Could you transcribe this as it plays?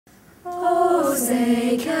Oh,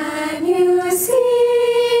 say, can you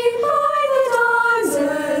see by the dawn's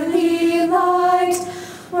early light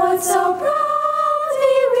what so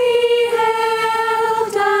proudly we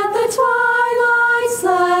hailed at the twilight's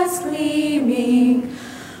last gleaming,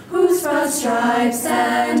 whose broad stripes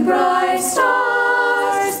and bright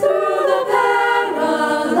stars through the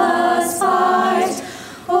perilous fight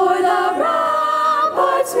o'er the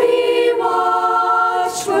ramparts we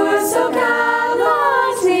watched were so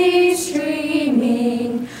gallantly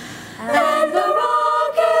streaming, and the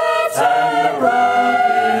rockets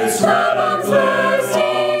rattled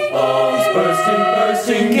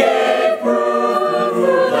bursting gave proof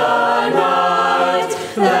through the night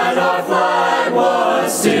that our flag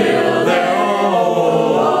was still there.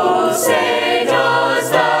 Oh, say does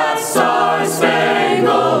that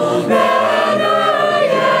star-spangled banner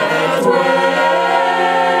yet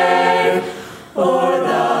wave o'er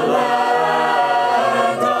the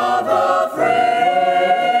land of the free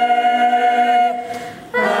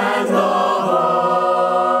and the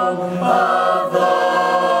home of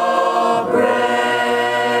the brave?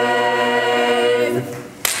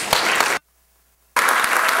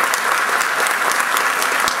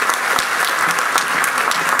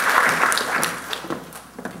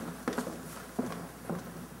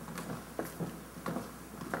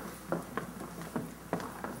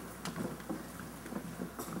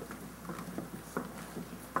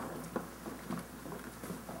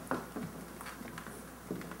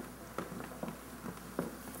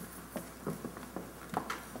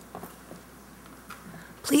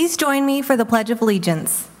 Please join me for the Pledge of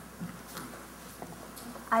Allegiance.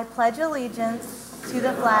 I pledge allegiance to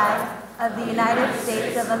the flag of the United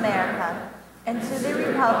States of America and to the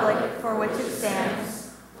republic for which it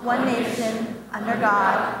stands, one nation, under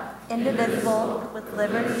God, indivisible, with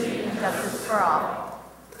liberty and justice for all.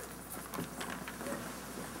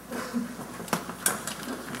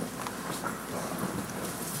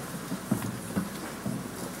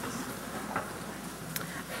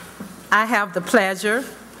 I have the pleasure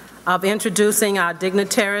of introducing our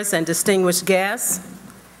dignitaries and distinguished guests.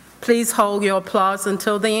 Please hold your applause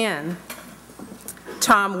until the end.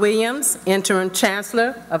 Tom Williams, Interim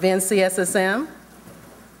Chancellor of NCSSM.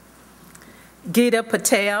 Geeta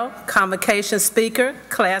Patel, Convocation Speaker,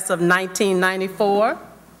 Class of 1994.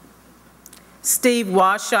 Steve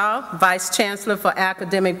Washaw, Vice Chancellor for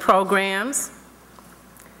Academic Programs.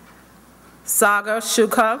 Sagar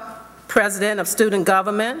Shukla, President of Student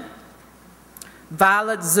Government.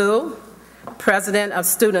 Violet Zhu, President of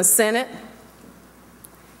Student Senate.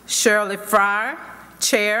 Shirley Fryer,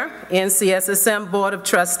 Chair, NCSSM Board of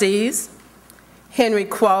Trustees. Henry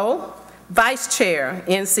Kuo, Vice Chair,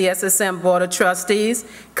 NCSSM Board of Trustees,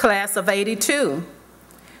 Class of '82.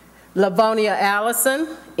 Lavonia Allison,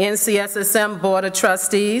 NCSSM Board of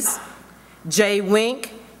Trustees. Jay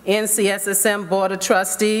Wink, NCSSM Board of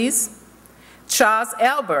Trustees. Charles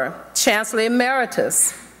Elber, Chancellor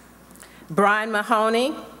Emeritus. Brian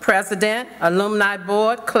Mahoney, President, Alumni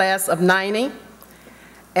Board, Class of '90.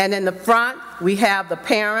 And in the front, we have the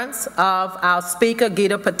parents of our speaker,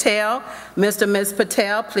 Geeta Patel. Mr. and Ms.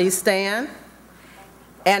 Patel, please stand.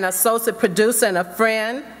 And associate producer and a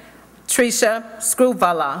friend, Trisha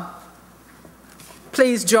Skruvala.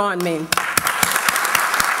 Please join me.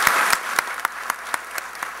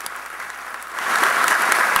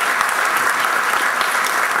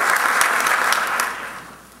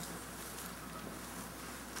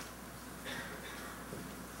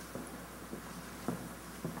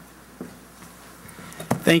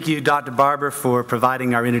 Thank you, Dr. Barber, for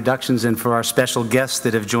providing our introductions and for our special guests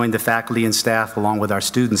that have joined the faculty and staff along with our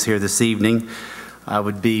students here this evening. I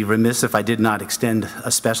would be remiss if I did not extend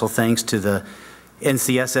a special thanks to the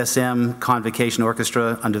NCSSM Convocation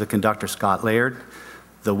Orchestra under the conductor Scott Laird,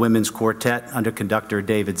 the Women's Quartet under conductor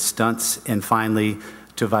David Stuntz, and finally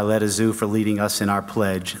to Violetta Zhu for leading us in our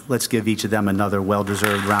pledge. Let's give each of them another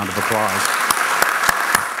well-deserved round of applause.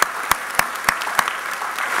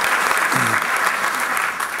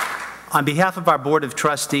 On behalf of our Board of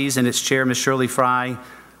Trustees and its Chair, Ms. Shirley Frye,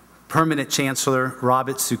 Permanent Chancellor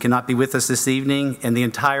Roberts, who cannot be with us this evening, and the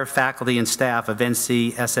entire faculty and staff of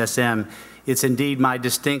NCSSM, it's indeed my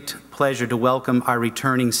distinct pleasure to welcome our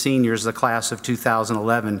returning seniors, the class of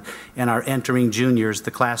 2011, and our entering juniors,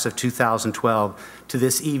 the class of 2012, to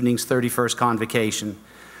this evening's 31st Convocation.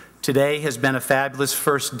 Today has been a fabulous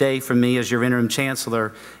first day for me as your interim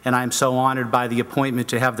chancellor, and I'm so honored by the appointment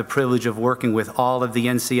to have the privilege of working with all of the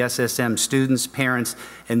NCSSM students, parents,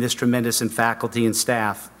 and this tremendous faculty and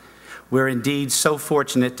staff. We're indeed so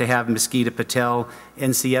fortunate to have Ms. Geeta Patel,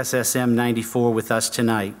 NCSSM 94, with us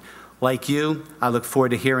tonight. Like you, I look forward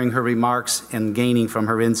to hearing her remarks and gaining from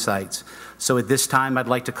her insights. So at this time, I'd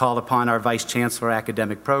like to call upon our Vice Chancellor of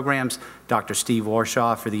Academic Programs, Dr. Steve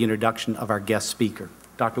Warshaw, for the introduction of our guest speaker.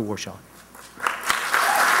 Dr. Warshaw.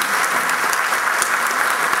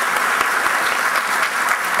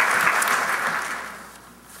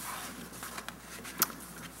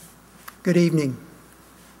 Good evening.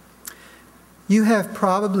 You have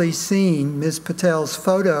probably seen Ms. Patel's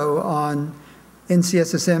photo on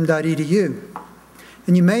ncssm.edu,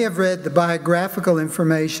 and you may have read the biographical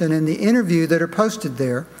information and the interview that are posted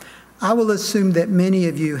there. I will assume that many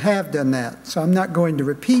of you have done that, so I'm not going to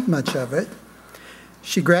repeat much of it.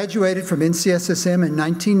 She graduated from NCSSM in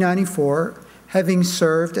 1994, having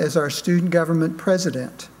served as our student government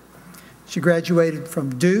president. She graduated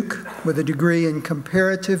from Duke with a degree in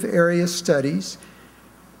comparative area studies,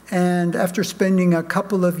 and after spending a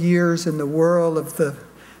couple of years in the world of the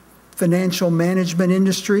financial management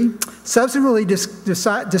industry, subsequently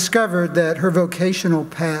discovered that her vocational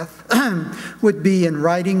path would be in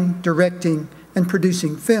writing, directing, and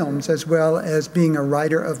producing films, as well as being a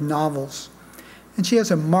writer of novels. And she has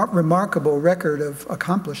a remarkable record of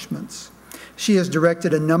accomplishments. She has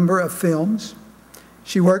directed a number of films.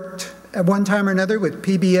 She worked at one time or another with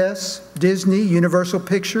PBS, Disney, Universal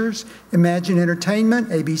Pictures, Imagine Entertainment,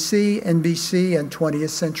 ABC, NBC, and 20th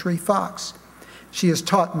Century Fox. She has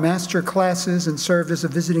taught master classes and served as a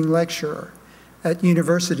visiting lecturer at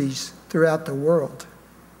universities throughout the world.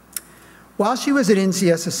 While she was at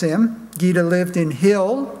NCSSM, Gita lived in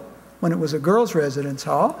Hill, when it was a girls' residence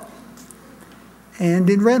hall, and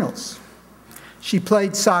in Reynolds. She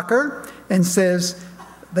played soccer and says,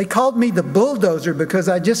 "They called me the bulldozer because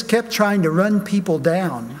I just kept trying to run people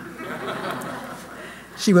down."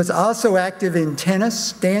 She was also active in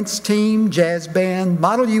tennis, dance team, jazz band,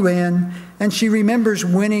 Model UN, and she remembers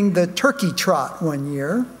winning the turkey trot one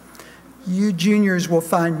year. You juniors will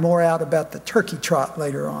find more out about the turkey trot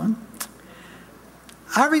later on.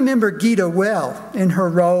 I remember Gita well in her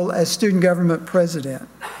role as student government president,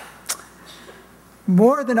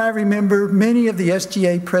 more than I remember many of the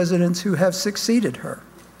SGA presidents who have succeeded her.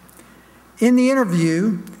 In the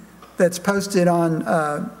interview that's posted on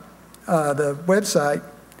the website,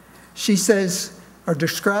 she says, or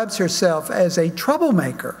describes herself as a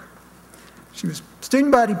troublemaker. She was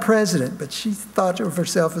student body president, but she thought of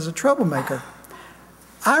herself as a troublemaker.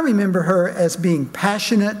 I remember her as being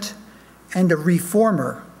passionate and a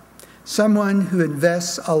reformer, someone who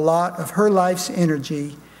invests a lot of her life's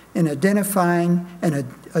energy in identifying and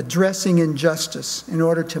addressing injustice in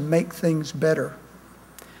order to make things better.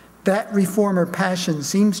 That reformer passion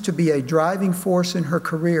seems to be a driving force in her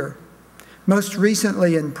career. Most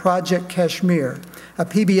recently in Project Kashmir, a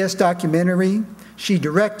PBS documentary she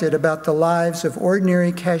directed about the lives of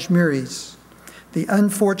ordinary Kashmiris, the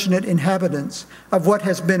unfortunate inhabitants of what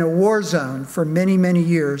has been a war zone for many, many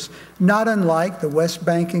years, not unlike the West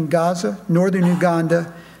Bank and Gaza, northern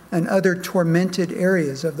Uganda, and other tormented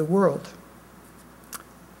areas of the world.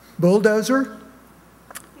 Bulldozer?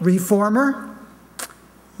 Reformer?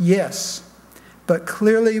 Yes, but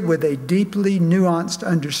clearly with a deeply nuanced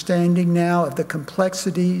understanding now of the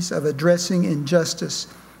complexities of addressing injustice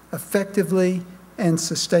effectively and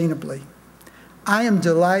sustainably. I am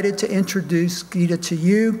delighted to introduce Gita to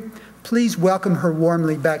you. Please welcome her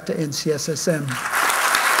warmly back to NCSSM.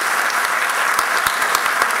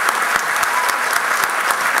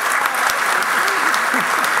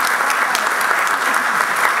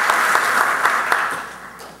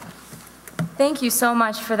 Thank you so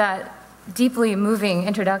much for that deeply moving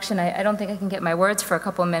introduction. I don't think I can get my words for a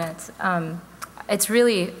couple of minutes. It's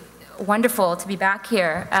really wonderful to be back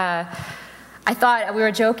here. I thought, we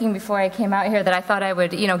were joking before I came out here, that I thought I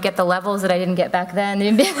would, get the levels that I didn't get back then.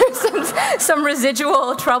 There's some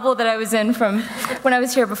residual trouble that I was in from when I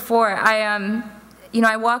was here before.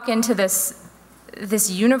 I walk into this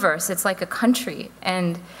universe. It's like a country,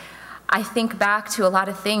 and I think back to a lot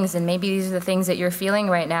of things, and maybe these are the things that you're feeling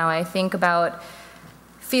right now. I think about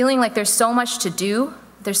feeling like there's so much to do,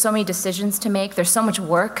 there's so many decisions to make, there's so much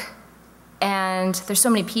work, and there's so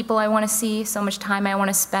many people I want to see, so much time I want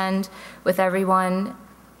to spend with everyone,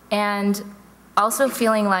 and also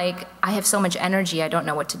feeling like I have so much energy I don't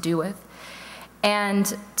know what to do with.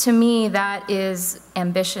 And to me, that is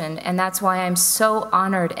ambition, and that's why I'm so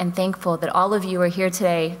honored and thankful that all of you are here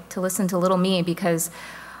today to listen to little me, because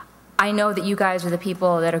I know that you guys are the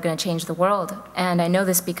people that are going to change the world. And I know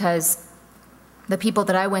this because the people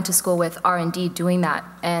that I went to school with are indeed doing that.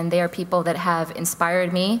 And they are people that have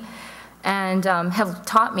inspired me and have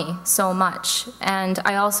taught me so much. And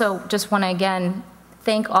I also just want to again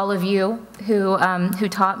thank all of you who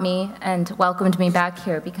taught me and welcomed me back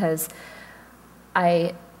here, because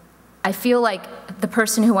I feel like the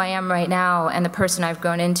person who I am right now and the person I've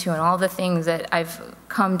grown into and all the things that I've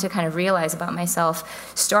come to kind of realize about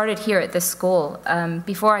myself started here at this school.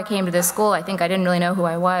 Before I came to this school, I think I didn't really know who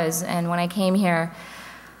I was, and when I came here,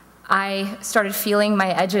 I started feeling my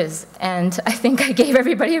edges, and I think I gave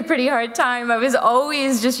everybody a pretty hard time. I was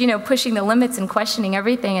always just, pushing the limits and questioning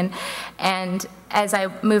everything, and as I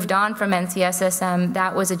moved on from NCSSM,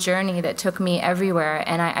 that was a journey that took me everywhere,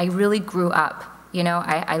 and I really grew up.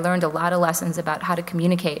 I learned a lot of lessons about how to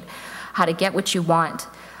communicate, how to get what you want,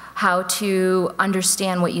 how to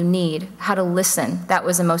understand what you need, how to listen. That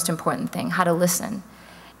was the most important thing, how to listen.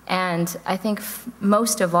 And I think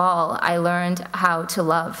most of all, I learned how to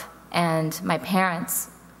love. And my parents,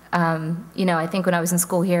 I think when I was in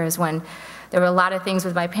school here is when there were a lot of things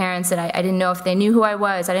with my parents that I didn't know if they knew who I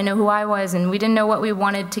was. I didn't know who I was, and we didn't know what we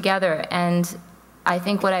wanted together. And I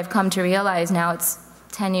think what I've come to realize now, it's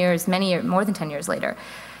 10 years, more than 10 years later,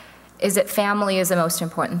 is that family is the most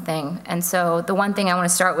important thing. And so the one thing I want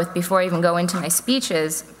to start with before I even go into my speech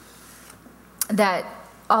is that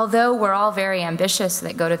although we're all very ambitious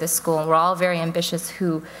that go to this school, and we're all very ambitious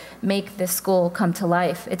who make this school come to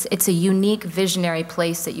life, it's a unique visionary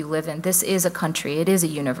place that you live in. This is a country, it is a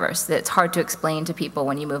universe that's hard to explain to people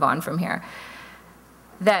when you move on from here.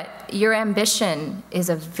 That your ambition is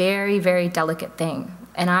a very, very delicate thing.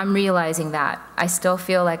 And I'm realizing that. I still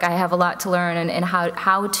feel like I have a lot to learn and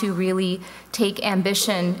how to really take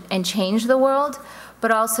ambition and change the world,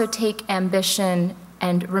 but also take ambition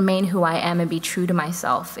and remain who I am and be true to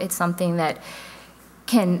myself. It's something that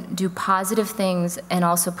can do positive things and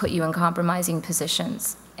also put you in compromising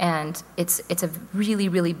positions. And it's a really,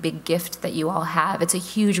 really big gift that you all have. It's a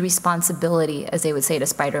huge responsibility, as they would say to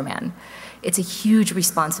Spider-Man. It's a huge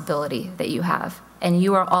responsibility that you have. And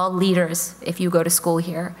you are all leaders if you go to school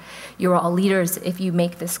here. You are all leaders if you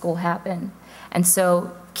make this school happen. And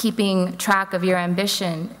so keeping track of your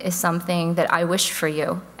ambition is something that I wish for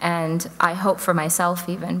you, and I hope for myself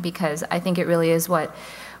even, because I think it really is what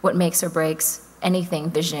makes or breaks anything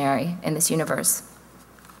visionary in this universe.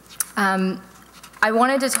 I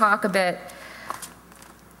wanted to talk a bit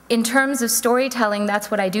in terms of storytelling.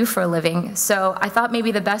 That's what I do for a living. So I thought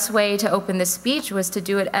maybe the best way to open this speech was to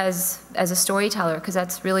do it as a storyteller, because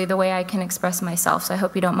that's really the way I can express myself, so I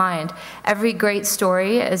hope you don't mind. Every great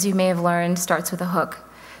story, as you may have learned, starts with a hook.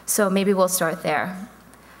 So maybe we'll start there.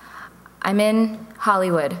 I'm in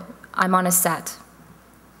Hollywood. I'm on a set.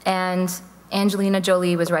 And Angelina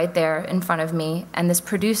Jolie was right there in front of me, and this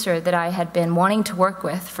producer that I had been wanting to work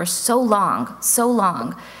with for so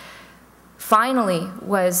long, finally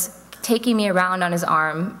was taking me around on his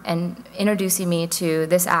arm and introducing me to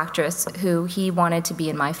this actress who he wanted to be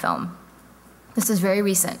in my film. This is very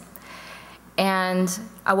recent. And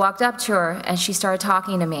I walked up to her, and she started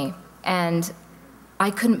talking to me, and I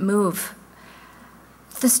couldn't move.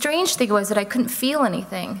 The strange thing was that I couldn't feel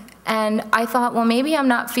anything. And I thought, well, maybe I'm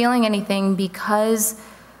not feeling anything because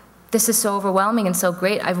this is so overwhelming and so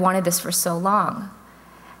great. I've wanted this for so long.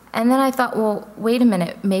 And then I thought, well, wait a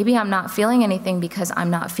minute. Maybe I'm not feeling anything because I'm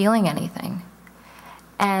not feeling anything.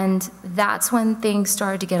 And that's when things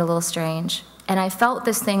started to get a little strange. And I felt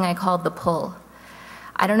this thing I called the pull.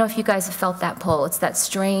 I don't know if you guys have felt that pull. It's that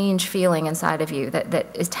strange feeling inside of you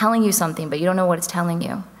that is telling you something, but you don't know what it's telling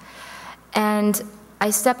you. And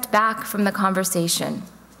I stepped back from the conversation.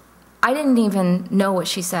 I didn't even know what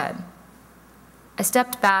she said. I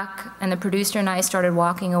stepped back, and the producer and I started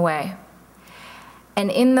walking away.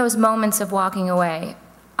 And in those moments of walking away,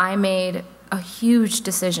 I made a huge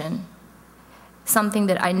decision, something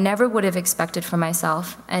that I never would have expected for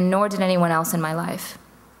myself, and nor did anyone else in my life.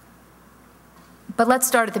 But let's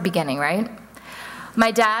start at the beginning, right?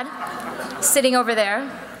 My dad, sitting over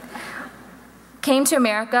there, came to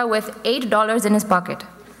America with $8 in his pocket.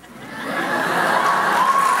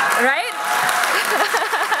 Right?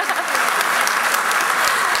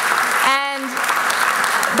 And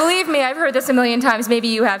believe me, I've heard this a million times, maybe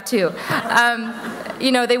you have too.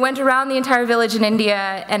 They went around the entire village in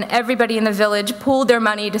India, and everybody in the village pooled their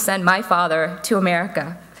money to send my father to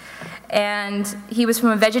America. And he was from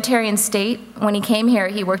a vegetarian state. When he came here,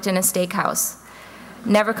 he worked in a steakhouse.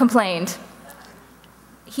 Never complained.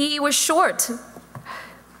 He was short,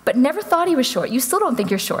 but never thought he was short. You still don't think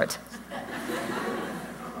you're short.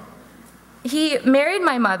 He married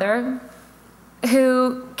my mother,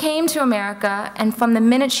 who came to America, and from the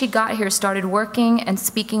minute she got here started working and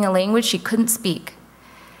speaking a language she couldn't speak.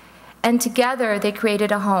 And together they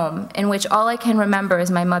created a home in which all I can remember is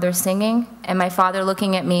my mother singing and my father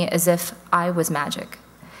looking at me as if I was magic.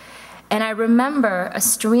 And I remember a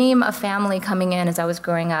stream of family coming in as I was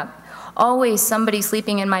growing up. Always somebody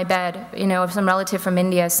sleeping in my bed, you know, some relative from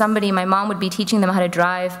India, somebody, my mom would be teaching them how to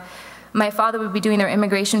drive. My father would be doing their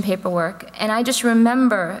immigration paperwork. And I just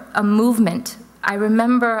remember a movement. I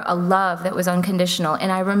remember a love that was unconditional.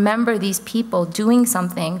 And I remember these people doing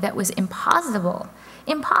something that was impossible.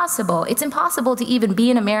 Impossible. It's impossible to even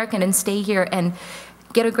be an American and stay here and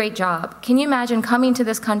get a great job. Can you imagine coming to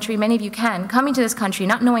this country, many of you can, coming to this country,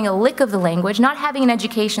 not knowing a lick of the language, not having an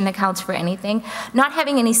education that counts for anything, not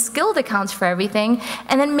having any skill that counts for everything,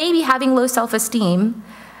 and then maybe having low self-esteem,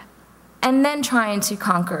 and then trying to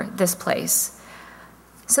conquer this place.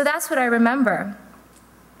 So that's what I remember.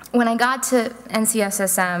 When I got to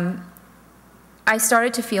NCSSM, I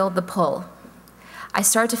started to feel the pull. I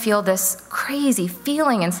started to feel this crazy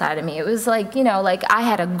feeling inside of me. It was like, you know, like I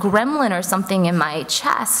had a gremlin or something in my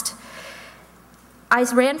chest. I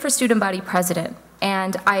ran for student body president,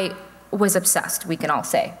 and I was obsessed, we can all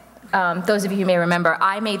say. Those of you who may remember,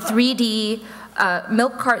 I made 3D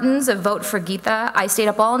milk cartons of Vote for Geeta. I stayed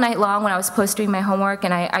up all night long when I was supposed to do my homework,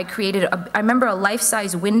 and I created, I remember a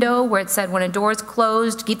life-size window where it said, when a door is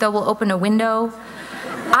closed, Geeta will open a window.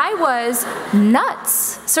 I was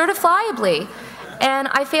nuts, certifiably. And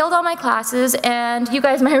I failed all my classes, and you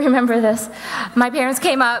guys might remember this. My parents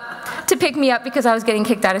came up to pick me up because I was getting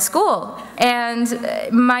kicked out of school. And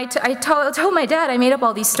I told my dad I made up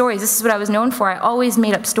all these stories. This is what I was known for. I always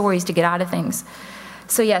made up stories to get out of things.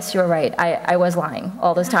 So yes, you're right. I was lying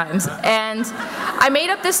all those times. And I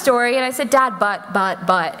made up this story, and I said, Dad,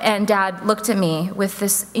 but. And Dad looked at me with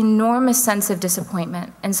this enormous sense of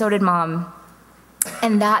disappointment, and so did Mom.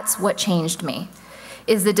 And that's what changed me,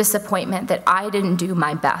 is the disappointment that I didn't do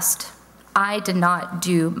my best. I did not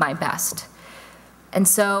do my best. And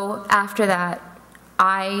so after that,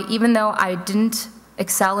 even though I didn't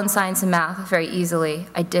excel in science and math very easily,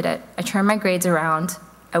 I did it. I turned my grades around.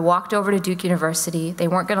 I walked over to Duke University. They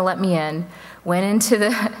weren't gonna let me in. Went into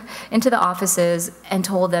the offices and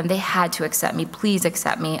told them they had to accept me. Please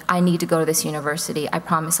accept me. I need to go to this university. I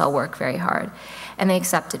promise I'll work very hard. And they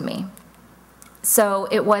accepted me. So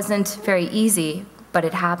it wasn't very easy, but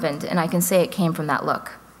it happened, and I can say it came from that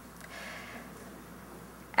look.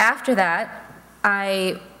 After that,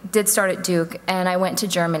 I did start at Duke, and I went to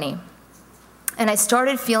Germany. And I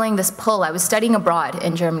started feeling this pull. I was studying abroad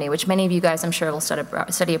in Germany, which many of you guys, I'm sure, will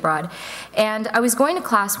study abroad. And I was going to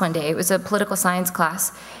class one day. It was a political science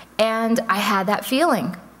class, and I had that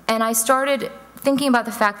feeling. And I started thinking about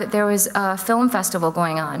the fact that there was a film festival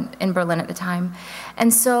going on in Berlin at the time.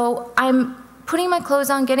 And so I'm putting my clothes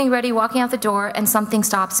on, getting ready, walking out the door, and something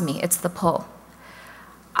stops me. It's the pull.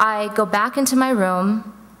 I go back into my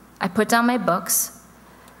room, I put down my books,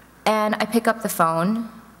 and I pick up the phone,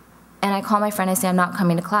 and I call my friend, I say, I'm not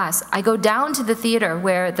coming to class. I go down to the theater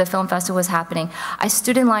where the film festival was happening. I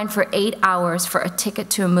stood in line for 8 hours for a ticket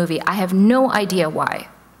to a movie. I have no idea why,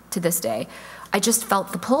 to this day. I just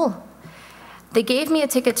felt the pull. They gave me a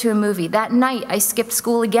ticket to a movie. That night, I skipped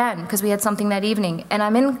school again, because we had something that evening, and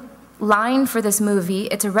I'm in line for this movie.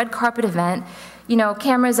 It's a red carpet event, you know,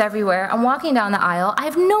 cameras everywhere. I'm walking down the aisle. I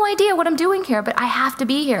have no idea what I'm doing here, but I have to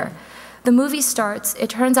be here. The movie starts. It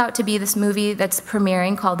turns out to be this movie that's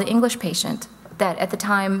premiering called The English Patient, that at the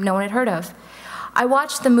time no one had heard of. I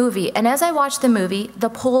watched the movie, and as I watched the movie, the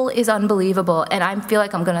pull is unbelievable, and I feel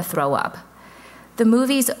like I'm gonna throw up. The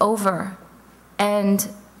movie's over, and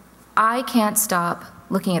I can't stop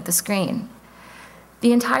looking at the screen.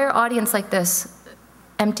 The entire audience like this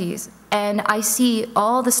empties, and I see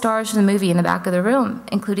all the stars from the movie in the back of the room,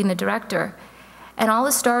 including the director. And all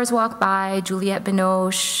the stars walk by, Juliette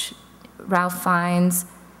Binoche, Ralph Fiennes,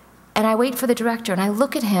 and I wait for the director, and I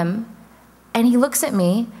look at him, and he looks at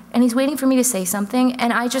me, and he's waiting for me to say something,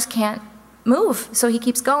 and I just can't move, so he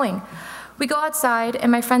keeps going. We go outside,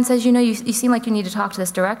 and my friend says, you know, you seem like you need to talk to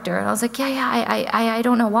this director. And I was like, yeah, I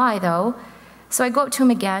don't know why, though. So I go up to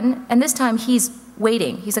him again, and this time he's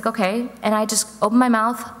waiting. He's like, okay, and I just open my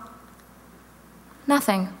mouth.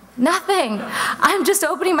 Nothing. I'm just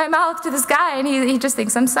opening my mouth to this guy, and he just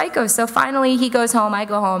thinks I'm psycho. So finally, he goes home, I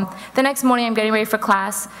go home. The next morning, I'm getting ready for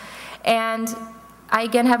class, and I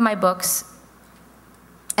again have my books,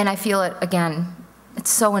 and I feel it again. It's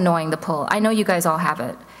so annoying, the pull. I know you guys all have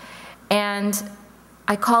it. And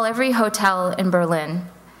I call every hotel in Berlin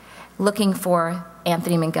looking for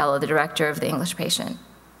Anthony Minghella, the director of The English Patient.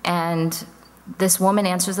 And this woman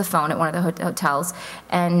answers the phone at one of the hotels,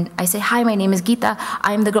 and I say, hi, my name is Geeta.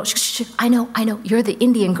 I'm the girl. Shh, I know, you're the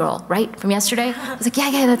Indian girl, right, from yesterday? I was like,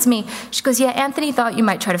 yeah, that's me. She goes, yeah, Anthony thought you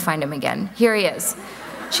might try to find him again. Here he is.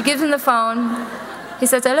 She gives him the phone. He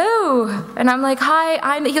says, hello. And I'm like,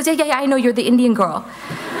 hi, he goes, yeah, I know, you're the Indian girl.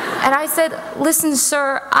 And I said, listen,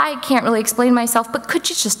 sir, I can't really explain myself, but could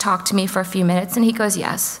you just talk to me for a few minutes? And he goes,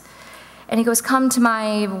 yes. And he goes, come to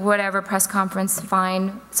my whatever press conference,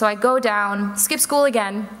 fine. So I go down, skip school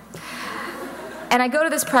again, and I go to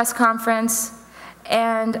this press conference,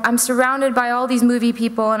 and I'm surrounded by all these movie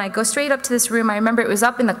people, and I go straight up to this room. I remember it was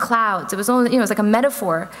up in the clouds. It was only, it was like a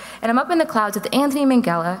metaphor. And I'm up in the clouds with Anthony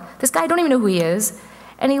Minghella. This guy, I don't even know who he is.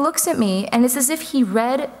 And he looks at me, and it's as if he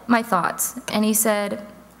read my thoughts. And he said,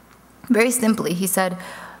 very simply, he said,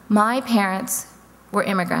 my parents were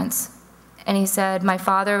immigrants. And he said, my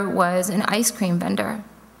father was an ice cream vendor.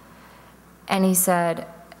 And he said,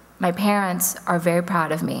 my parents are very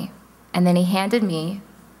proud of me. And then he handed me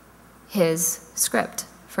his script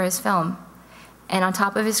for his film. And on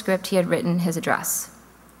top of his script, he had written his address.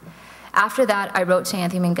 After that, I wrote to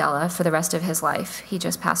Anthony Minghella for the rest of his life. He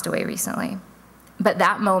just passed away recently. But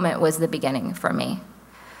that moment was the beginning for me.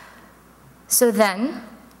 So then,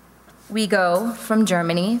 we go from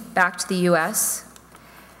Germany back to the US.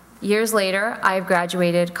 Years later, I've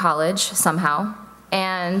graduated college somehow,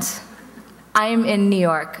 and I'm in New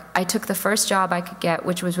York. I took the first job I could get,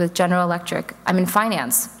 which was with General Electric. I'm in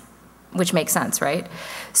finance, which makes sense, right?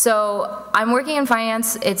 So I'm working in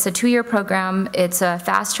finance. It's a 2-year program. It's a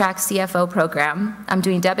fast-track CFO program. I'm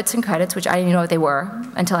doing debits and credits, which I didn't even know what they were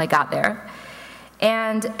until I got there.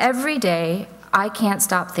 And every day, I can't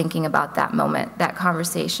stop thinking about that moment, that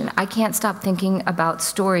conversation. I can't stop thinking about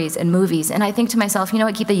stories and movies. And I think to myself, you know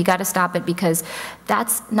what, Geetha, you gotta stop it because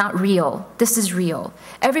that's not real. This is real.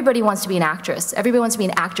 Everybody wants to be an actress. Everybody wants to be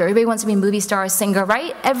an actor. Everybody wants to be a movie star, a singer,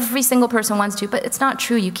 right? Every single person wants to, but it's not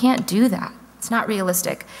true. You can't do that. It's not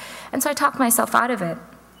realistic. And so I talked myself out of it.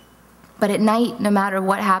 But at night, no matter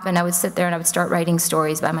what happened, I would sit there and I would start writing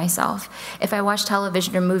stories by myself. If I watched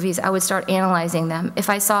television or movies, I would start analyzing them. If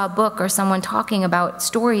I saw a book or someone talking about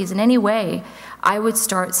stories in any way, I would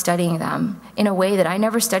start studying them in a way that I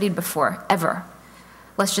never studied before, ever.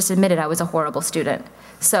 Let's just admit it, I was a horrible student.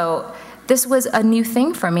 So this was a new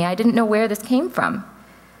thing for me. I didn't know where this came from.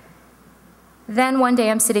 Then one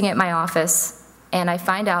day I'm sitting at my office and I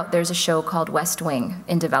find out there's a show called West Wing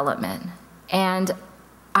in development. And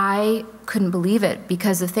I couldn't believe it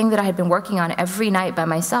because the thing that I had been working on every night by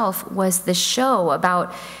myself was this show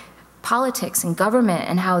about politics and government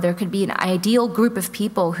and how there could be an ideal group of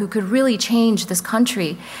people who could really change this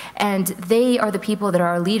country, and they are the people that are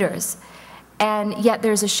our leaders. And yet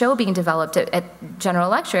there's a show being developed at General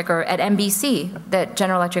Electric, or at NBC, that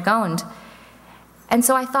General Electric owned. And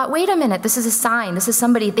so I thought, wait a minute, this is a sign. This is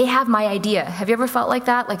somebody, they have my idea. Have you ever felt like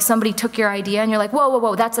that? Like somebody took your idea and you're like, whoa, whoa,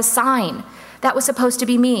 whoa, that's a sign. That was supposed to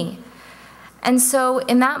be me. And so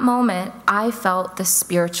in that moment, I felt the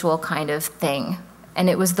spiritual kind of thing. And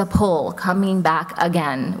it was the pull coming back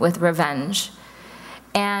again with revenge.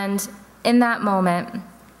 And in that moment,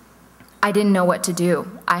 I didn't know what to do.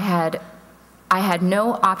 I had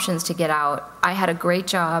no options to get out. I had a great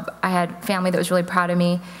job. I had family that was really proud of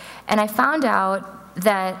me. And I found out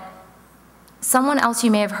that someone else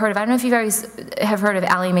you may have heard of, I don't know if you guys have heard of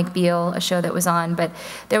Ally McBeal, a show that was on, but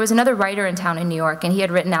there was another writer in town in New York, and he had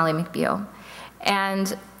written Ally McBeal.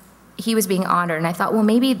 And he was being honored, and I thought, well,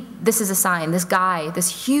 maybe this is a sign. This guy,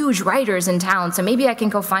 this huge writer is in town, so maybe I can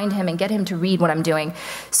go find him and get him to read what I'm doing.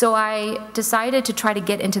 So I decided to try to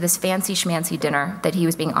get into this fancy schmancy dinner that he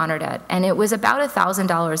was being honored at, and it was about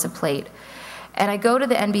 $1,000 a plate. And I go to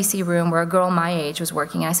the NBC room where a girl my age was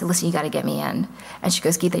working, and I said, listen, you gotta get me in. And she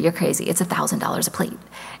goes, Geetha, you're crazy, it's $1,000 a plate.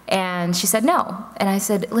 And she said, no. And I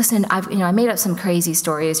said, listen, I made up some crazy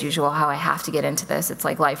story as usual, how I have to get into this, it's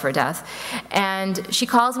like life or death. And she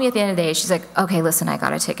calls me at the end of the day, she's like, okay, listen, I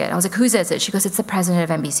got a ticket. I was like, whose is it? She goes, it's the president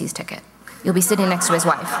of NBC's ticket. You'll be sitting next to his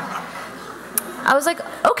wife. I was like,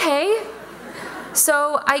 okay.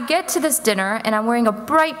 So I get to this dinner, and I'm wearing a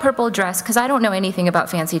bright purple dress, because I don't know anything about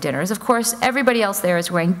fancy dinners. Of course, everybody else there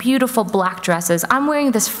is wearing beautiful black dresses. I'm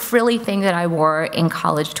wearing this frilly thing that I wore in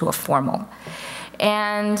college to a formal.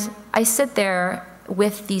 And I sit there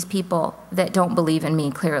with these people that don't believe in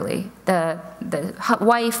me, clearly. The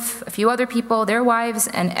wife, a few other people, their wives,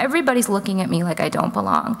 and everybody's looking at me like I don't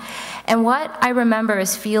belong. And what I remember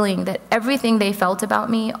is feeling that everything they felt about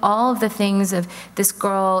me, all of the things of this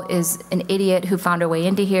girl is an idiot who found her way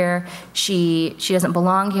into here, she doesn't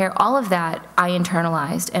belong here, all of that I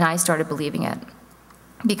internalized, and I started believing it.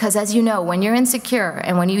 Because as you know, when you're insecure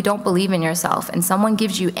and when you don't believe in yourself and someone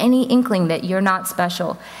gives you any inkling that you're not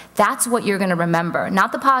special, that's what you're gonna remember.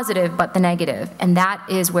 Not the positive, but the negative. And that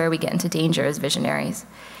is where we get into danger as visionaries.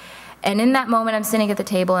 And in that moment, I'm sitting at the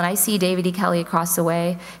table and I see David E. Kelley across the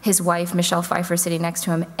way, his wife, Michelle Pfeiffer, sitting next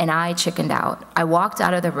to him, and I chickened out. I walked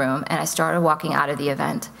out of the room and I started walking out of the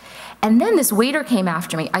event. And then this waiter came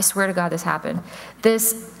after me. I swear to God this happened.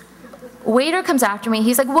 This waiter comes after me.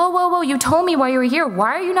 He's like, whoa, whoa, whoa, you told me why you were here.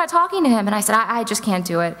 Why are you not talking to him? And I said, I just can't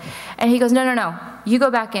do it. And he goes, no, no, no. You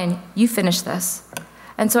go back in. You finish this.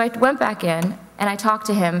 And so I went back in, and I talked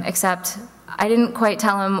to him, except I didn't quite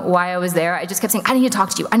tell him why I was there. I just kept saying, I need to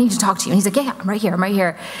talk to you. I need to talk to you. And he's like, yeah, I'm right here. I'm right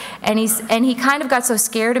here. And he kind of got so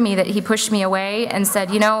scared of me that he pushed me away and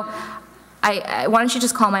said, you know, why don't you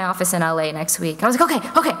just call my office in LA next week? And I was like,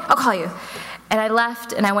 okay, I'll call you. And I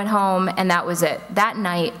left, and I went home, and that was it. That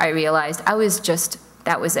night, I realized that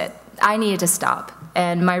was it. I needed to stop.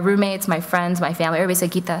 And my roommates, my friends, my family, everybody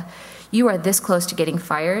said, Geeta, you are this close to getting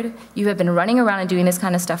fired. You have been running around and doing this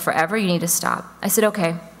kind of stuff forever. You need to stop. I said,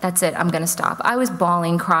 okay, that's it. I'm going to stop. I was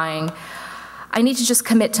bawling, crying. I need to just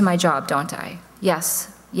commit to my job, don't I?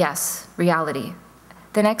 Yes, yes, reality.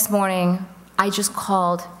 The next morning, I just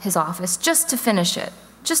called his office just to finish it,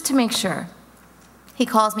 just to make sure. He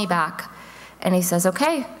calls me back, and he says,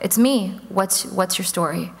 okay, it's me. What's your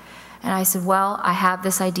story? And I said, well, I have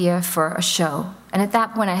this idea for a show. And at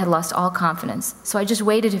that point, I had lost all confidence. So I just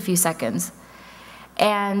waited a few seconds.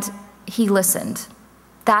 And he listened.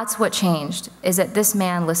 That's what changed, is that this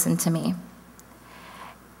man listened to me.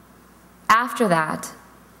 After that,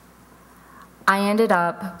 I ended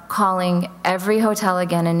up calling every hotel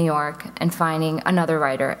again in New York and finding another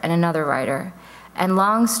writer and another writer. And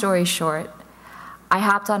long story short, I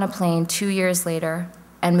hopped on a plane 2 years later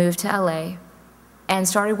and moved to LA and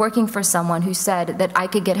started working for someone who said that I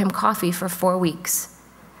could get him coffee for 4 weeks.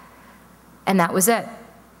 And that was it.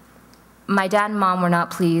 My dad and mom were not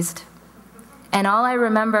pleased. And all I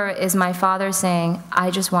remember is my father saying, I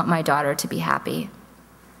just want my daughter to be happy.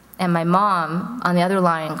 And my mom on the other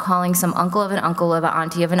line calling some uncle of an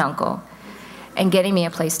auntie of an uncle and getting me a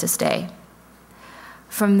place to stay.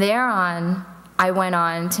 From there on, I went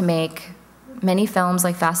on to make many films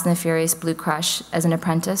like Fast and the Furious, Blue Crush as an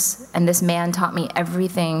apprentice, and this man taught me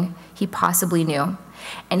everything he possibly knew.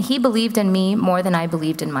 And he believed in me more than I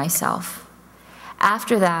believed in myself.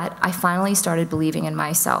 After that, I finally started believing in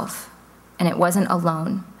myself, and it wasn't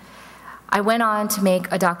alone. I went on to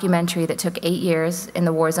make a documentary that took 8 years in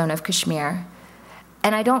the war zone of Kashmir,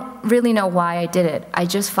 and I don't really know why I did it. I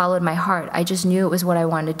just followed my heart. I just knew it was what I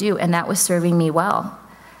wanted to do, and that was serving me well.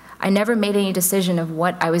 I never made any decision of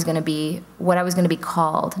what I was going to be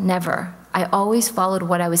called, never. I always followed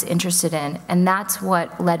what I was interested in, and that's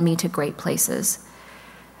what led me to great places.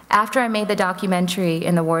 After I made the documentary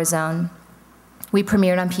in the war zone, we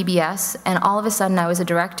premiered on PBS, and all of a sudden I was a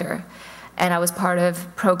director, and I was part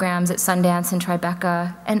of programs at Sundance and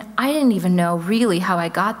Tribeca, and I didn't even know really how I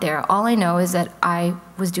got there. All I know is that I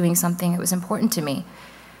was doing something that was important to me,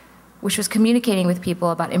 which was communicating with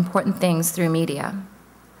people about important things through media.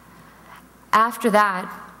 After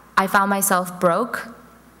that, I found myself broke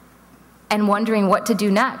and wondering what to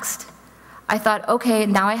do next. I thought, okay,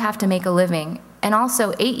 now I have to make a living. And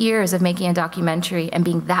also 8 years of making a documentary and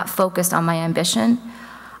being that focused on my ambition,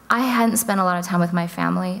 I hadn't spent a lot of time with my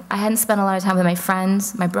family. I hadn't spent a lot of time with my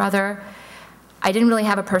friends, my brother. I didn't really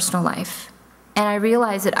have a personal life. And I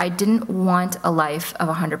realized that I didn't want a life of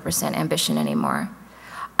 100% ambition anymore.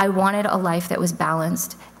 I wanted a life that was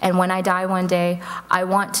balanced. And when I die one day, I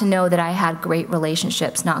want to know that I had great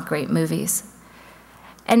relationships, not great movies.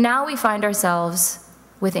 And now we find ourselves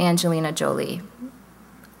with Angelina Jolie.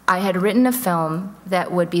 I had written a film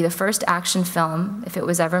that would be the first action film, if it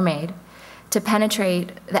was ever made, to penetrate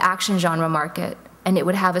the action genre market, and it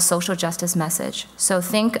would have a social justice message. So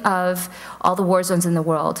think of all the war zones in the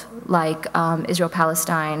world, like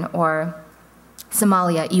Israel-Palestine, or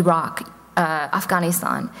Somalia, Iraq,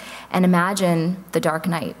 Afghanistan, and imagine The Dark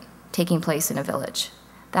Knight taking place in a village.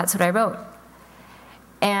 That's what I wrote.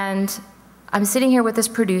 And I'm sitting here with this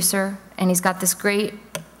producer, and he's got this great,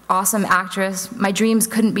 awesome actress. My dreams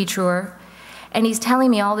couldn't be truer. And he's telling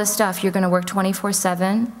me all this stuff. You're going to work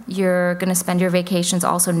 24/7. You're going to spend your vacations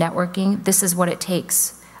also networking. This is what it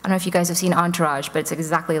takes. I don't know if you guys have seen Entourage, but it's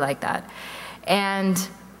exactly like that. And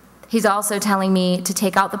he's also telling me to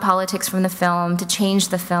take out the politics from the film, to change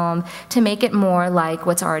the film, to make it more like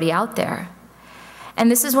what's already out there. And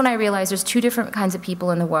this is when I realized there's two different kinds of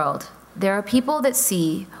people in the world. There are people that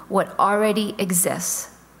see what already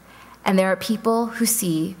exists, and there are people who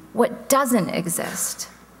see what doesn't exist.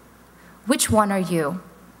 Which one are you?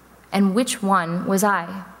 And which one was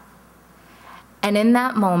I? And in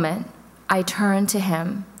that moment, I turned to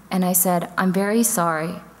him and I said, I'm very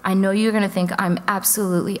sorry. I know you're going to think I'm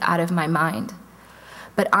absolutely out of my mind,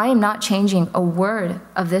 but I am not changing a word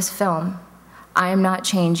of this film. I am not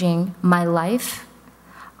changing my life.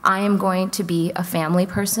 I am going to be a family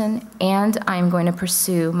person, and I'm going to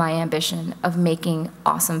pursue my ambition of making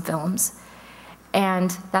awesome films.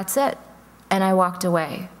 And that's it. And I walked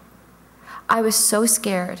away. I was so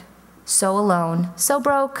scared, so alone, so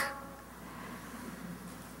broke.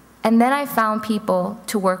 And then I found people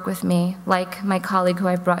to work with me, like my colleague who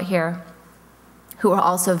I've brought here, who are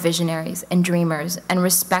also visionaries and dreamers and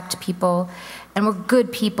respect people and we're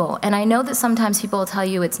good people. And I know that sometimes people will tell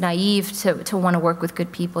you it's naive to want to work with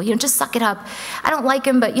good people. You know, just suck it up. I don't like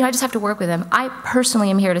him, but I just have to work with him. I personally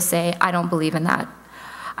am here to say I don't believe in that.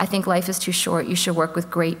 I think life is too short. You should work with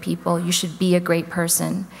great people. You should be a great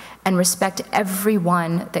person and respect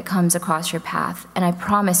everyone that comes across your path. And I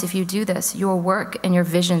promise if you do this, your work and your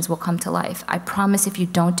visions will come to life. I promise if you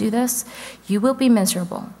don't do this, you will be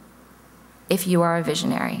miserable if you are a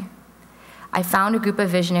visionary. I found a group of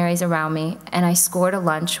visionaries around me, and I scored a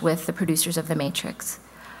lunch with the producers of The Matrix.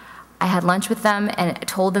 I had lunch with them and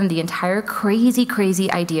told them the entire crazy,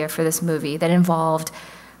 crazy idea for this movie that involved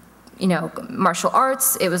martial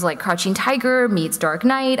arts. It was like Crouching Tiger meets Dark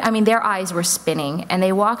Knight. I mean, their eyes were spinning, and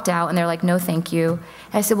they walked out, and they're like, no, thank you.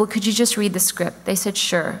 And I said, well, could you just read the script? They said,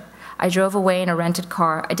 sure. I drove away in a rented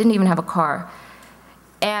car. I didn't even have a car.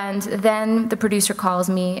 And then the producer calls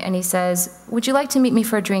me, and he says, would you like to meet me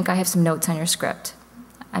for a drink? I have some notes on your script.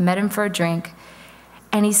 I met him for a drink,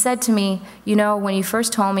 and he said to me, when you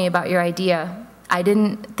first told me about your idea, I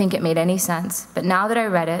didn't think it made any sense, but now that I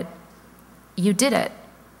read it, you did it.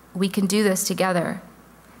 We can do this together.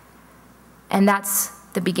 And that's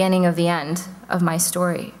the beginning of the end of my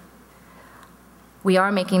story. We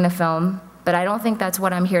are making the film, but I don't think that's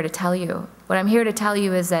what I'm here to tell you. What I'm here to tell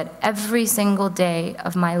you is that every single day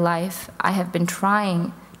of my life, I have been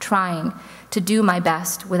trying to do my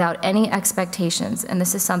best without any expectations, and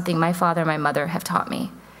this is something my father and my mother have taught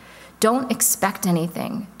me. Don't expect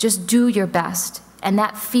anything, just do your best. And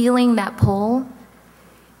that feeling, that pull,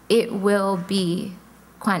 it will be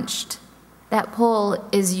quenched. That pull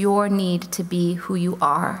is your need to be who you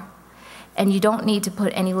are. And you don't need to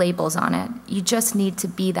put any labels on it. You just need to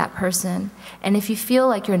be that person. And if you feel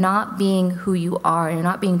like you're not being who you are, you're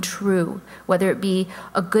not being true, whether it be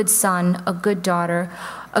a good son, a good daughter,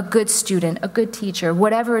 a good student, a good teacher,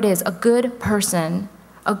 whatever it is, a good person,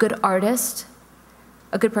 a good artist,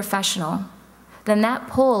 a good professional, then that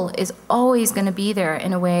pull is always going to be there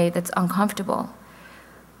in a way that's uncomfortable.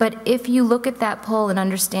 But if you look at that pull and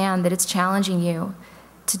understand that it's challenging you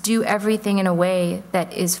to do everything in a way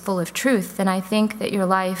that is full of truth, then I think that your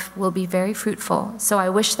life will be very fruitful. So I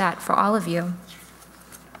wish that for all of you.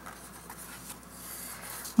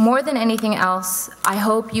 More than anything else, I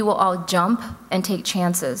hope you will all jump and take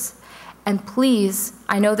chances. And please,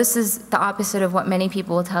 I know this is the opposite of what many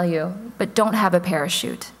people will tell you, but don't have a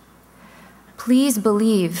parachute. Please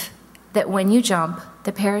believe that when you jump,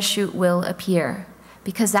 the parachute will appear,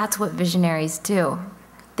 because that's what visionaries do.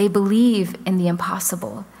 They believe in the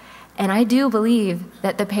impossible. And I do believe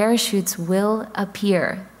that the parachutes will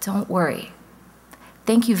appear. Don't worry.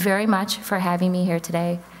 Thank you very much for having me here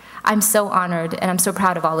today. I'm so honored, and I'm so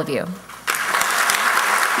proud of all of you.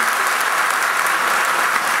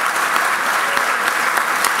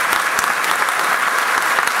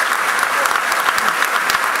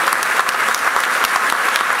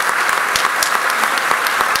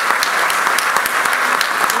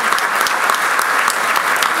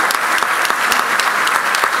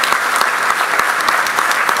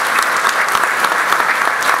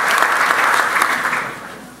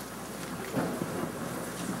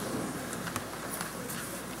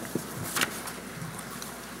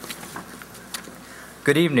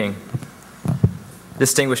 Good evening,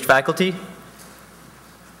 distinguished faculty,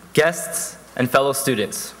 guests, and fellow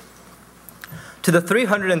students. To the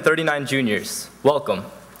 339 juniors, welcome.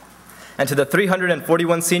 And to the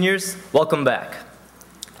 341 seniors, welcome back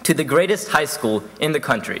to the greatest high school in the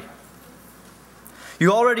country.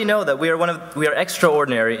 You already know that we are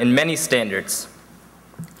extraordinary in many standards,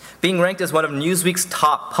 being ranked as one of Newsweek's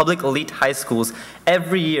top public elite high schools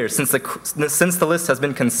every year since the list has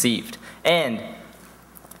been conceived, and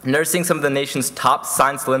nursing some of the nation's top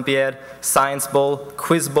Science Olympiad, Science Bowl,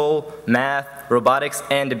 Quiz Bowl, math, robotics,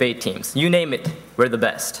 and debate teams. You name it, we're the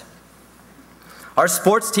best. Our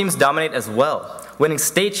sports teams dominate as well, winning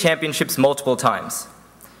state championships multiple times.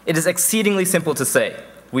 It is exceedingly simple to say,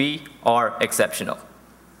 we are exceptional.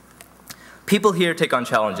 People here take on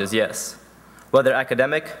challenges, yes, whether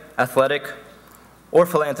academic, athletic, or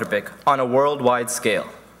philanthropic, on a worldwide scale.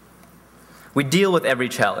 We deal with every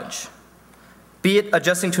challenge, be it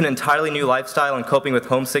adjusting to an entirely new lifestyle and coping with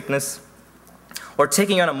homesickness, or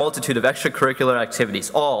taking on a multitude of extracurricular activities,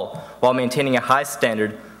 all while maintaining a high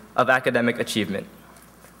standard of academic achievement.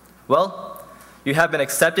 Well, you have been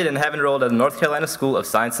accepted and have enrolled at the North Carolina School of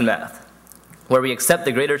Science and Math, where we accept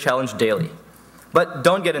the greater challenge daily. But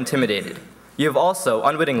don't get intimidated. You have also,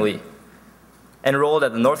 unwittingly, enrolled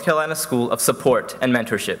at the North Carolina School of Support and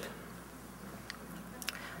Mentorship.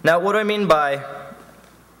 Now, what do I mean by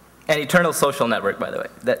an eternal social network, by the way?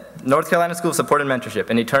 That North Carolina School of Support and Mentorship,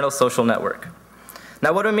 an eternal social network.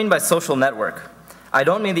 Now, what do I mean by social network? I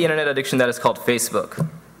don't mean the internet addiction that is called Facebook.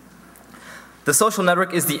 The social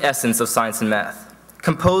network is the essence of science and math,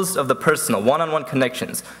 composed of the personal, one-on-one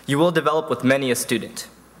connections you will develop with many a student.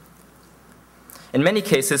 In many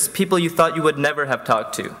cases, people you thought you would never have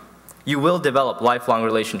talked to. You will develop lifelong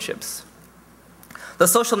relationships. The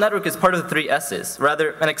social network is part of the 3 S's,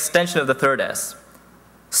 rather an extension of the 3rd S.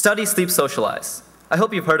 Study, sleep, socialize. I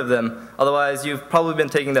hope you've heard of them, otherwise you've probably been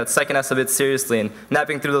taking that 2nd S a bit seriously and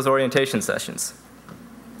napping through those orientation sessions.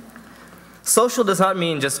 Social does not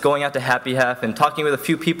mean just going out to Happy Half and talking with a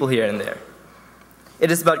few people here and there. It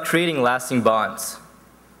is about creating lasting bonds.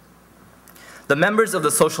 The members of the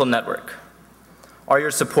social network are your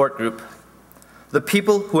support group, the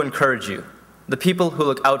people who encourage you, the people who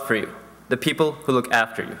look out for you, the people who look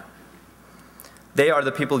after you. They are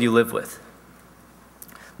the people you live with.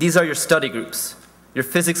 These are your study groups, your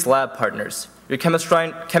physics lab partners, your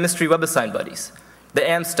chemistry web-assigned buddies, the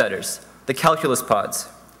Amstutters, the calculus pods.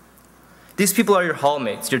 These people are your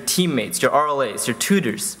hallmates, your teammates, your RLAs, your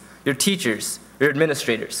tutors, your teachers, your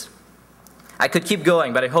administrators. I could keep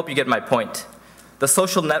going, but I hope you get my point. The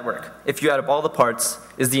social network, if you add up all the parts,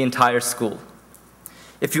 is the entire school.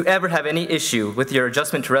 If you ever have any issue with your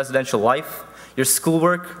adjustment to residential life, your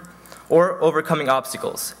schoolwork, or overcoming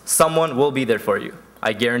obstacles, someone will be there for you.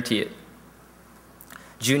 I guarantee it.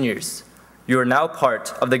 Juniors, you are now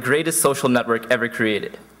part of the greatest social network ever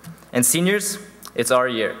created. And seniors, it's our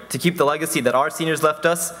year to keep the legacy that our seniors left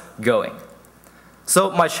us going.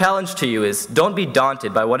 So my challenge to you is, don't be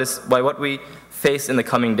daunted by what we face in the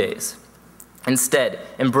coming days. Instead,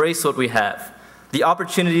 embrace what we have, the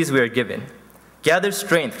opportunities we are given. Gather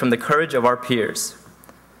strength from the courage of our peers.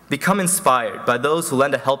 Become inspired by those who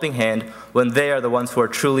lend a helping hand when they are the ones who are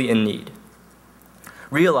truly in need.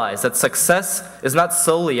 Realize that success is not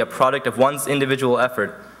solely a product of one's individual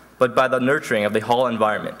effort, but by the nurturing of the whole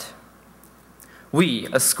environment. We,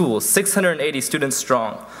 a school 680 students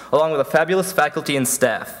strong, along with a fabulous faculty and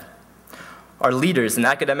staff, are leaders in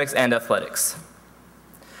academics and athletics.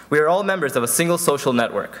 We are all members of a single social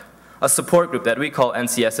network, a support group that we call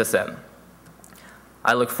NCSSM.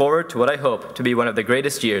 I look forward to what I hope to be one of the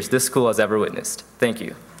greatest years this school has ever witnessed. Thank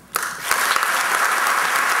you.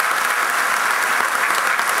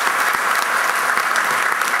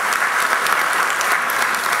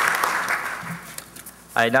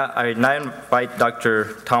 I now invite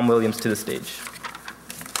Dr. Tom Williams to the stage.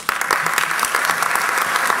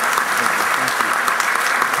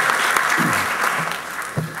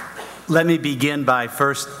 Let me begin by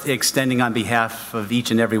first extending on behalf of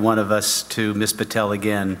each and every one of us to Ms. Patel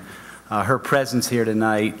again. Her presence here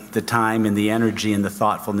tonight, the time and the energy and the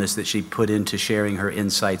thoughtfulness that she put into sharing her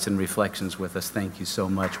insights and reflections with us. Thank you so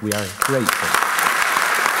much. We are grateful.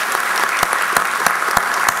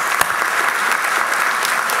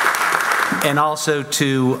 And also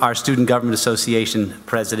to our Student Government Association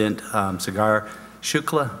President, Sagar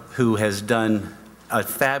Shukla, who has done a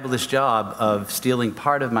fabulous job of stealing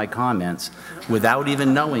part of my comments without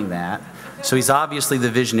even knowing that. So he's obviously the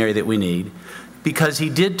visionary that we need, because he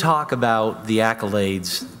did talk about the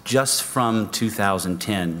accolades just from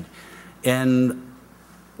 2010. And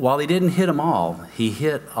while he didn't hit them all, he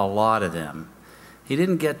hit a lot of them. He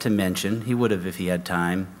didn't get to mention, he would have if he had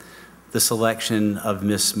time, the selection of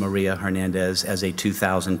Miss Maria Hernandez as a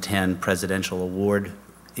 2010 Presidential Award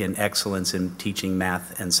in Excellence in Teaching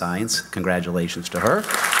Math and Science. Congratulations to her.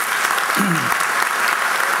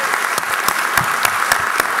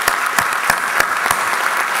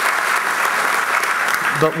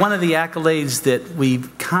 But one of the accolades that we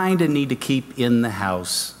kind of need to keep in the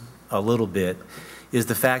house a little bit is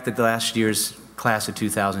the fact that the last year's class of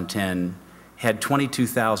 2010 had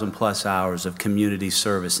 22,000 plus hours of community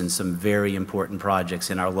service in some very important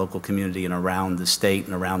projects in our local community and around the state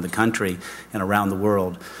and around the country and around the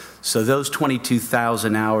world. So those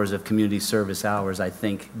 22,000 hours of community service hours, I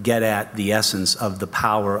think, get at the essence of the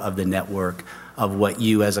power of the network of what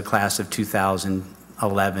you as a class of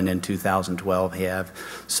 2011 and 2012 have.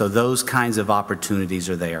 So those kinds of opportunities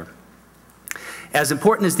are there. As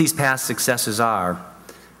important as these past successes are,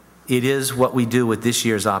 it is what we do with this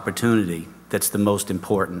year's opportunity that's the most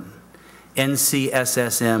important.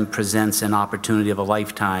 NCSSM presents an opportunity of a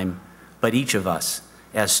lifetime, but each of us,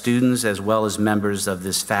 as students as well as members of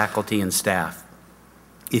this faculty and staff,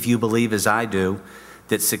 If you believe, as I do,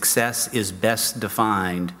 that success is best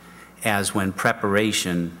defined as when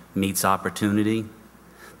preparation meets opportunity,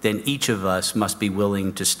 then each of us must be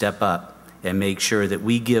willing to step up and make sure that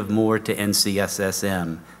we give more to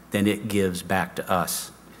NCSSM than it gives back to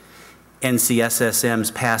us.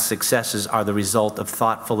 NCSSM's past successes are the result of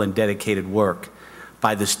thoughtful and dedicated work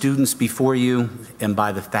by the students before you and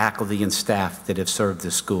by the faculty and staff that have served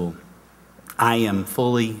this school. I am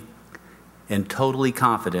fully and totally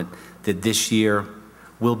confident that this year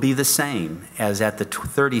will be the same as at the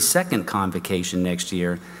 32nd Convocation next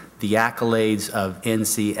year. The accolades of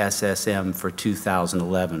NCSSM for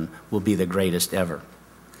 2011 will be the greatest ever.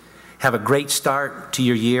 Have a great start to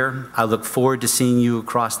your year. I look forward to seeing you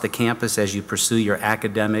across the campus as you pursue your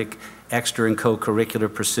academic, extra and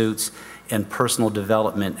co-curricular pursuits, and personal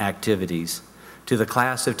development activities. To the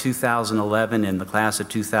class of 2011 and the class of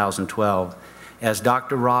 2012, as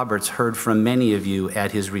Dr. Roberts heard from many of you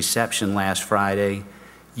at his reception last Friday,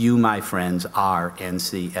 you, my friends, are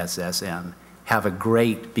NCSSM. Have a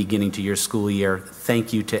great beginning to your school year.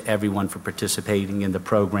 Thank you to everyone for participating in the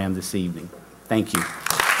program this evening. Thank you.